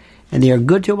them and they are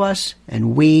good to us,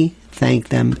 and we thank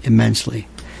them immensely.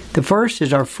 The first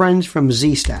is our friends from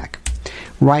Z-Stack,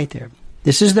 right there.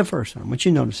 This is the first one. I want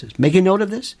you to notice this. Make a note of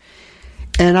this.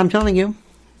 And I'm telling you,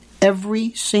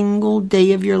 every single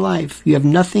day of your life. You have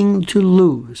nothing to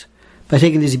lose by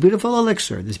taking this beautiful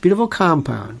elixir, this beautiful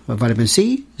compound of vitamin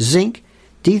C, zinc,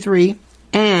 D3,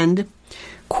 and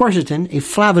quercetin, a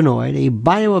flavonoid, a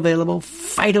bioavailable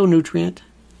phytonutrient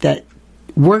that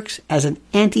works as an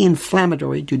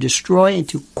anti-inflammatory to destroy and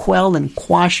to quell and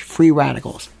quash free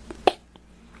radicals.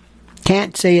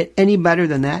 Can't say it any better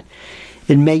than that.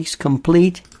 It makes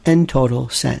complete and total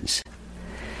sense.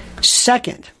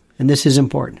 Second, and this is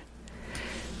important,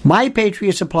 My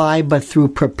Patriot Supply, but through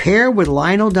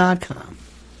preparewithlionel.com.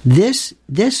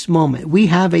 This moment, we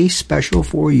have a special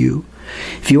for you.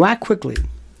 If you act quickly,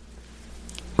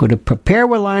 go to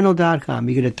preparewithlionel.com.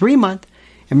 You get a 3-month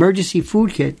emergency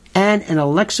food kit and an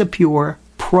Alexa Pure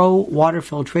Pro water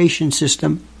filtration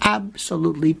system,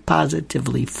 absolutely,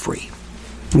 positively free.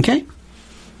 Okay?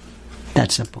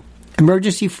 That's simple.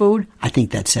 Emergency food, I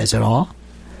think that says it all.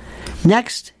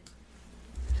 Next,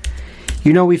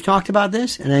 you know we've talked about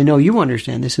this, and I know you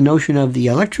understand this, the notion of the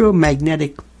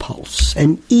electromagnetic pulse,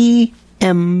 an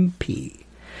EMP.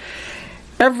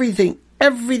 Everything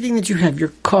that you have,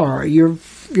 your car, your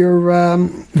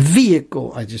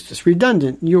vehicle, it's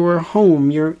redundant, your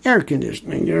home, your air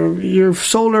conditioning, your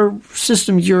solar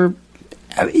system, your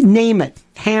name it,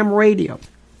 ham radio,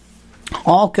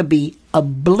 all could be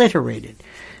obliterated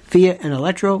via an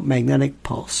electromagnetic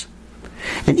pulse.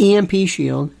 An EMP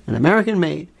Shield, an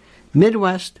American-made,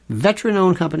 Midwest,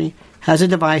 veteran-owned company, has a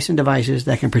device and devices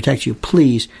that can protect you.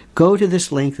 Please go to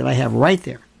this link that I have right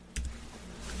there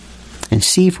and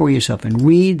see for yourself and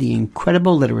read the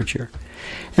incredible literature.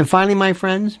 And finally, my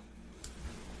friends,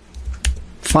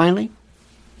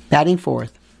 batting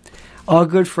fourth, our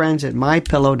good friends at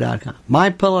MyPillow.com.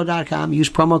 MyPillow.com, use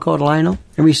promo code Lionel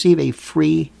and receive a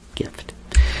free gift.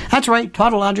 That's right,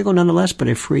 tautological nonetheless, but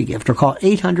a free gift. Or call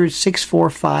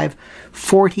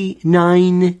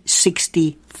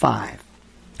 800-645-4965.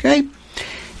 Okay?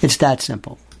 It's that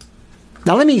simple.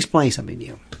 Now let me explain something to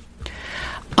you.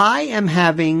 I am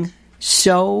having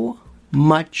so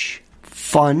much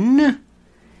fun,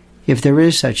 if there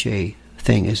is such a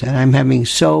thing as that. I'm having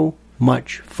so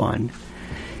much fun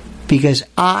because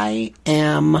I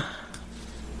am...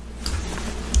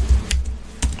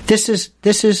 This is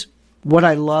what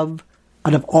I love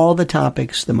out of all the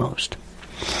topics the most.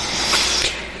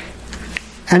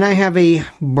 And I have a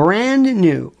brand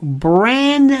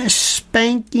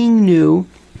spanking new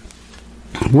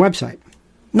YouTube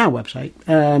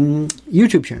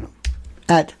channel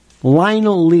at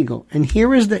Lionel Legal. And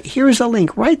here is the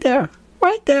link right there.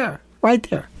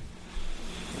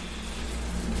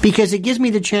 Because it gives me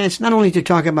the chance not only to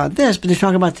talk about this, but to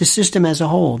talk about the system as a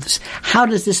whole. How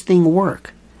does this thing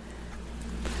work?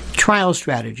 Trial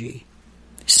strategy,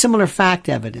 similar fact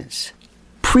evidence,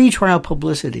 pre-trial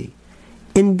publicity,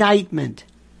 indictment,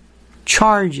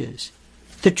 charges,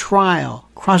 the trial,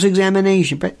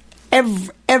 cross-examination, but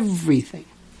everything.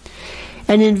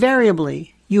 And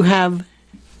invariably, you have,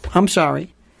 the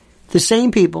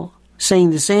same people saying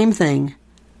the same thing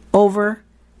over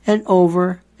and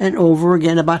over and over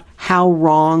again about how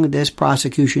wrong this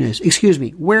prosecution is. Excuse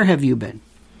me, where have you been?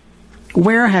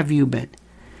 Where have you been?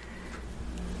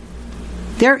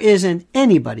 There isn't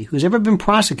anybody who's ever been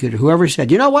prosecuted who ever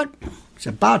said, you know what? It's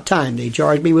about time they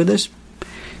charged me with this.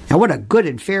 Now, what a good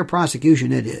and fair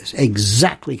prosecution it is.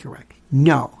 Exactly correct.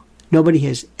 No, nobody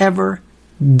has ever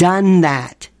done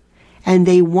that. And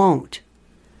they won't.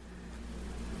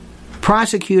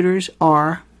 Prosecutors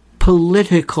are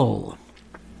political.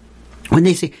 When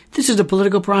they say, this is a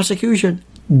political prosecution,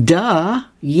 duh,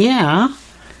 yeah,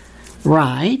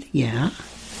 right, yeah.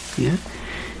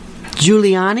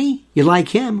 Giuliani, you like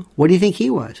him. What do you think he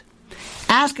was?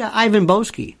 Ask Ivan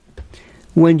Boesky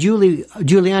when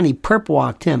Giuliani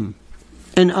perp-walked him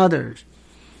and others.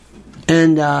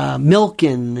 And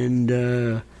Milken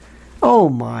and, oh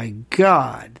my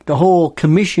God, the whole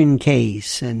commission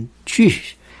case. And,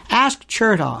 geez, ask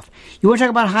Chertoff. You want to talk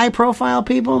about high-profile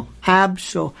people?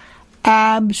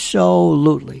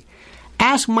 Absolutely.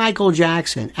 Ask Michael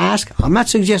Jackson. I'm not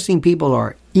suggesting people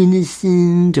are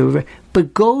innocent, but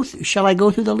shall I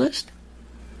go through the list?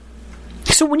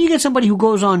 So when you get somebody who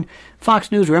goes on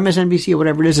Fox News or MSNBC or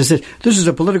whatever it is and says, this is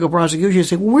a political prosecution, you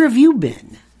say, well, where have you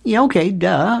been? Yeah, okay,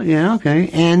 duh. Yeah, okay.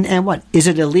 And what? Is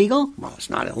it illegal? Well, it's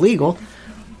not illegal.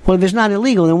 Well, if it's not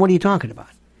illegal, then what are you talking about?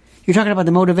 You're talking about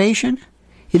the motivation?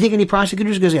 You think any prosecutor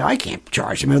is going to say, I can't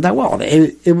charge him with that? Well,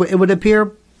 it would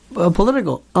appear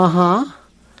political. Uh-huh.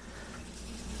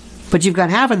 But you've got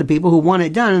half of the people who want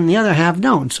it done and the other half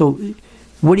don't. So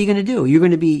what are you going to do? You're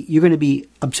going to be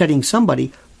upsetting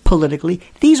somebody politically.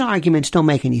 These arguments don't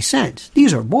make any sense.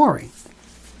 These are boring.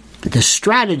 But the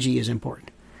strategy is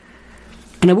important.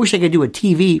 And I wish I could do a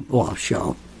TV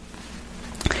show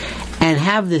and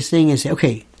have this thing and say,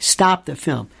 okay, stop the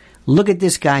film. Look at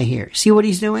this guy here. See what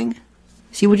he's doing?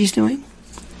 See what he's doing?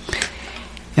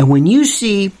 And when you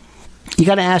see, you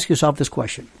got to ask yourself this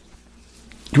question.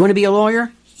 Do you want to be a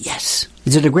lawyer? Yes.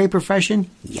 Is it a great profession?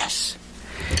 Yes.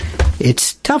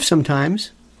 It's tough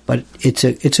sometimes, but it's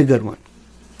a good one.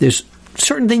 There's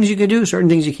certain things you can do, certain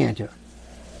things you can't do.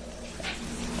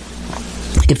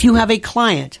 If you have a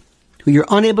client who you're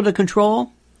unable to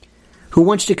control, who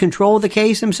wants to control the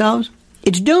case themselves,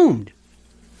 it's doomed.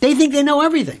 They think they know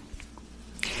everything.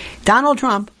 Donald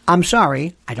Trump, I'm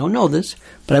sorry, I don't know this,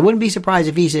 but I wouldn't be surprised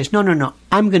if he says, no,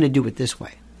 I'm going to do it this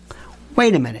way.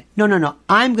 Wait a minute. No,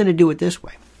 I'm going to do it this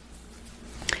way.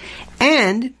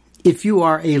 And if you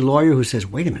are a lawyer who says,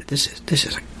 wait a minute, this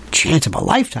is a chance of a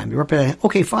lifetime. You're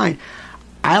okay, fine.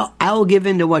 I'll give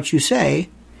in to what you say,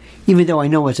 even though I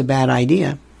know it's a bad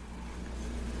idea.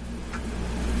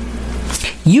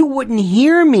 You wouldn't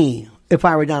hear me if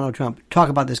I were Donald Trump talk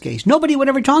about this case. Nobody would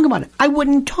ever talk about it. I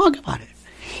wouldn't talk about it.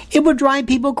 It would drive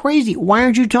people crazy. Why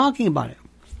aren't you talking about it?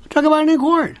 Talk about it in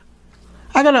court.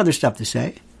 I got other stuff to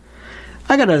say.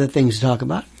 I got other things to talk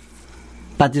about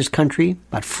this country,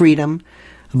 about freedom,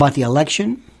 about the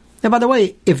election. And by the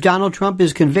way, if Donald Trump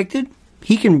is convicted,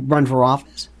 he can run for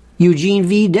office. Eugene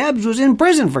V. Debs was in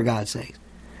prison, for God's sake.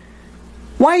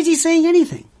 Why is he saying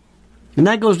anything? And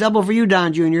that goes double for you,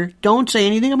 Don Jr. Don't say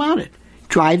anything about it.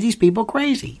 Drive these people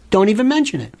crazy. Don't even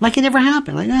mention it. Like it never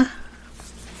happened.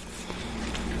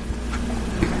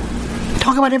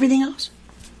 Talk about everything else.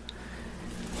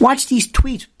 Watch these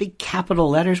tweets, big capital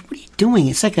letters. What are you doing?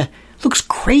 It's looks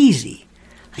crazy.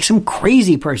 Like some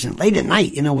crazy person late at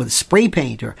night, with spray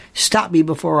paint, or stop me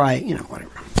before I,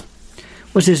 whatever.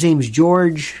 What's his name?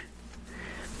 George.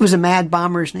 What was the Mad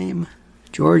Bomber's name?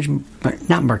 George,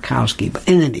 not Murkowski, but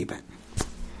in any event.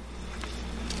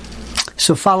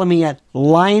 So follow me at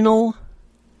Lionel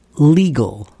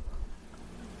Legal.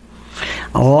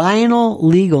 Lionel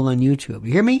Legal on YouTube.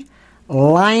 You hear me?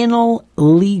 Lionel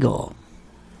Legal.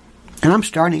 And I'm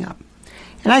starting up.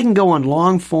 And I can go on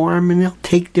long form and I'll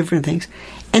take different things.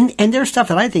 And there's stuff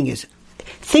that I think is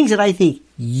things that I think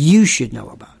you should know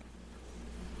about.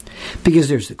 Because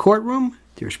there's the courtroom,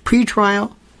 there's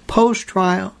pre-trial,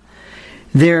 post-trial,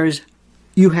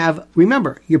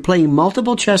 remember, you're playing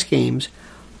multiple chess games,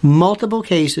 multiple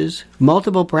cases,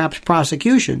 multiple perhaps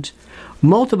prosecutions,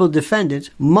 multiple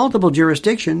defendants, multiple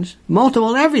jurisdictions,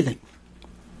 multiple everything.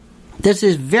 This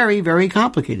is very, very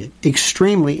complicated.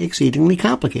 Extremely, exceedingly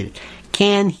complicated.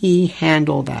 Can he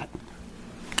handle that?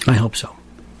 I hope so.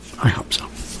 I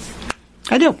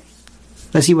do.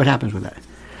 Let's see what happens with that.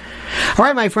 All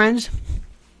right, my friends.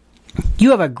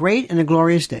 You have a great and a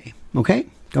glorious day. Okay?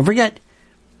 Don't forget,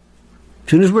 as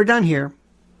soon as we're done here,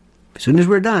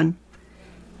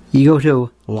 you go to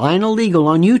Lionel Legal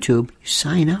on YouTube, you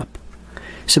sign up.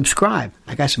 Subscribe.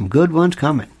 I got some good ones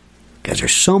coming. Because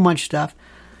there's so much stuff.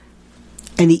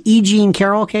 And the E. Jean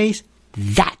Carroll case,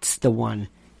 that's the one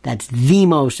that's the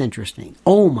most interesting.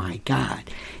 Oh my God.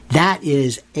 That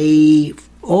is And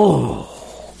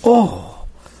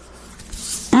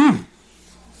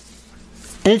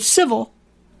it's civil,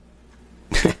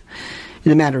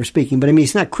 in a matter of speaking. But I mean,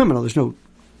 it's not criminal. There's no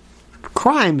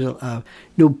crimes,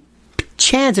 no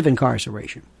chance of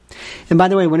incarceration. And by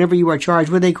the way, whenever you are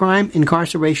charged with a crime,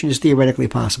 incarceration is theoretically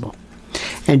possible.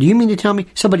 And do you mean to tell me,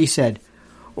 somebody said,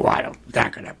 I'm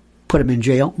not going to put him in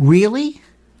jail. Really?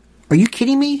 Are you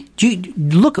kidding me?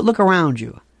 Look around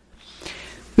you.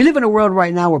 We live in a world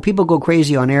right now where people go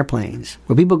crazy on airplanes,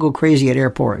 where people go crazy at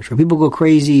airports, where people go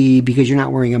crazy because you're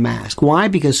not wearing a mask. Why?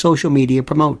 Because social media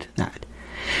promote that.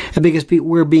 And because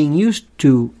we're being used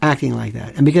to acting like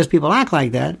that. And because people act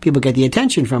like that, people get the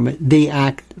attention from it, they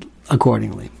act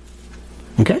accordingly.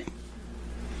 Okay?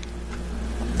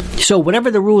 So whatever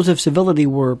the rules of civility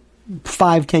were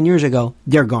 5-10 years ago,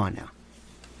 they're gone now.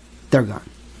 They're gone.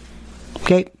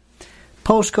 Okay?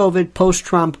 Post-COVID,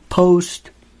 post-Trump,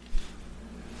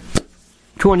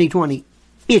 post-2020,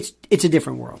 it's a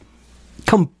different world.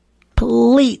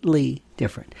 Completely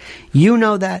different. You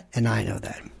know that, and I know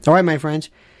that. All right, my friends.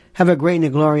 Have a great and a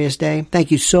glorious day.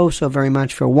 Thank you so very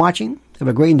much for watching. Have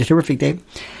a great and a terrific day.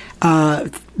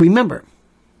 Remember,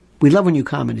 we love when you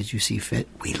comment as you see fit.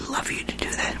 We love you to do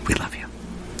that. We love you.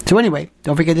 So anyway,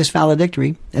 don't forget this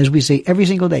valedictory, as we say every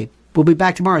single day. We'll be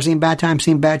back tomorrow, same bad time,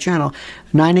 same bad channel,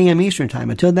 9 a.m. Eastern Time.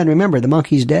 Until then, remember, the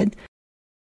monkey's dead.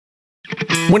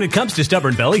 When it comes to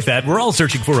stubborn belly fat, we're all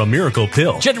searching for a miracle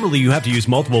pill. Generally, you have to use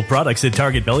multiple products that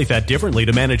target belly fat differently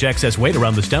to manage excess weight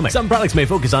around the stomach. Some products may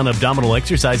focus on abdominal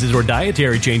exercises or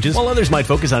dietary changes, while others might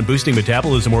focus on boosting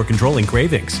metabolism or controlling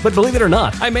cravings. But believe it or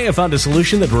not, I may have found a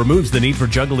solution that removes the need for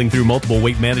juggling through multiple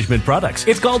weight management products.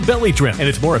 It's called Belly Trim, and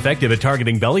it's more effective at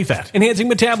targeting belly fat, enhancing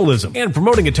metabolism, and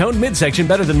promoting a toned midsection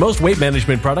better than most weight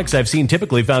management products I've seen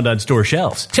typically found on store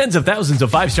shelves. Tens of thousands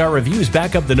of 5-star reviews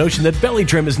back up the notion that Belly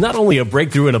Trim is not only a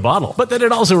breakthrough in a bottle, but that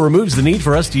it also removes the need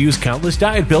for us to use countless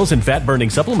diet pills and fat-burning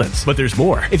supplements. But there's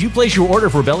more. If you place your order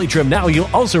for Belly Trim now, you'll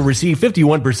also receive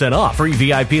 51% off, free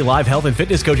VIP live health and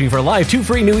fitness coaching for life, 2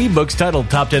 free new ebooks titled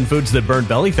Top 10 Foods That Burn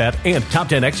Belly Fat and Top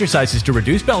 10 Exercises to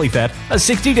Reduce Belly Fat, a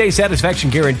 60-day satisfaction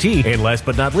guarantee, and last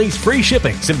but not least, free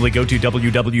shipping. Simply go to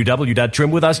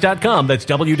www.trimwithus.com. That's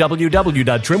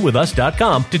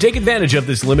www.trimwithus.com to take advantage of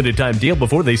this limited time deal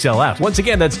before they sell out. Once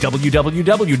again, that's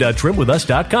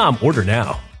www.trimwithus.com. Order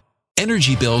now.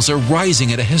 Energy bills are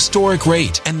rising at a historic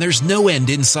rate, and there's no end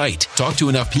in sight. Talk to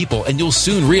enough people, and you'll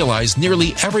soon realize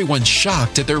nearly everyone's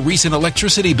shocked at their recent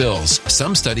electricity bills.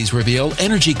 Some studies reveal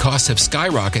energy costs have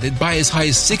skyrocketed by as high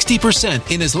as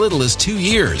 60% in as little as 2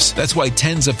 years. That's why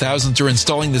tens of thousands are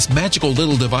installing this magical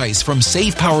little device from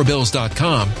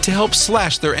SavePowerBills.com to help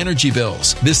slash their energy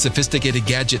bills. This sophisticated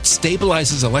gadget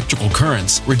stabilizes electrical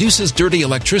currents, reduces dirty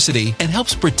electricity, and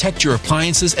helps protect your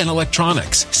appliances and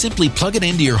electronics. Simply plug it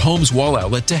into your home's wall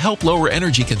outlet to help lower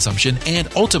energy consumption and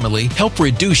ultimately help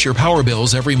reduce your power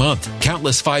bills every month.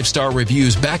 Countless 5-star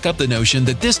reviews back up the notion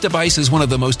that this device is one of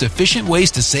the most efficient ways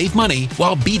to save money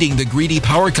while beating the greedy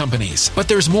power companies. But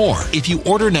there's more. If you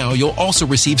order now, you'll also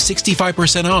receive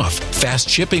 65% off, fast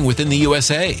shipping within the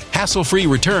USA, hassle-free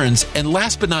returns, and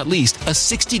last but not least, a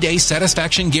 60-day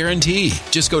satisfaction guarantee.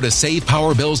 Just go to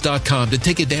SavePowerBills.com to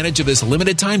take advantage of this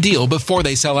limited time deal before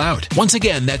they sell out. Once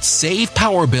again, that's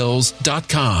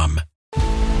SavePowerBills.com.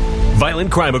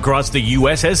 Violent crime across the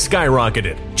U.S. has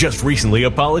skyrocketed. Just recently, a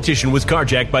politician was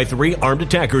carjacked by 3 armed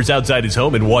attackers outside his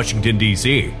home in Washington,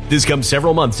 D.C. This comes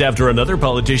several months after another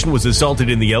politician was assaulted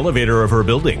in the elevator of her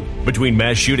building. Between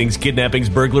mass shootings, kidnappings,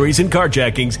 burglaries, and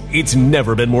carjackings, it's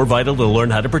never been more vital to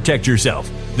learn how to protect yourself.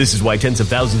 This is why tens of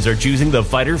thousands are choosing the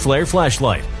Fighter Flare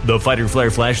flashlight. The Fighter Flare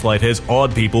flashlight has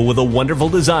awed people with a wonderful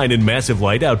design and massive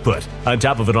light output. On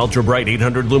top of an ultra-bright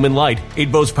 800-lumen light,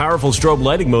 it boasts powerful strobe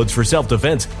lighting modes for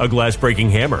self-defense, a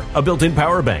glass-breaking hammer, a built-in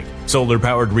power bank,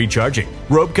 solar-powered recharging,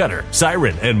 rope cutter,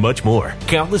 siren, and much more.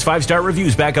 Countless 5-star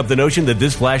reviews back up the notion that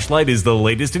this flashlight is the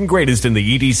latest and greatest in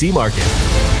the EDC market.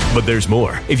 But there's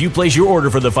more. If you place your order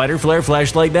for the Fighter Flare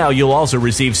flashlight now, you'll also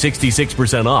receive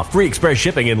 66% off, free express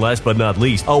shipping, and last but not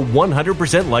least, a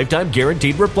 100% lifetime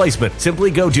guaranteed replacement.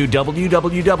 Simply go to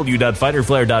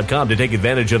www.fighterflare.com to take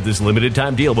advantage of this limited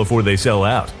time deal before they sell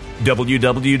out.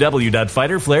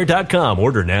 www.fighterflare.com.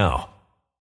 Order now.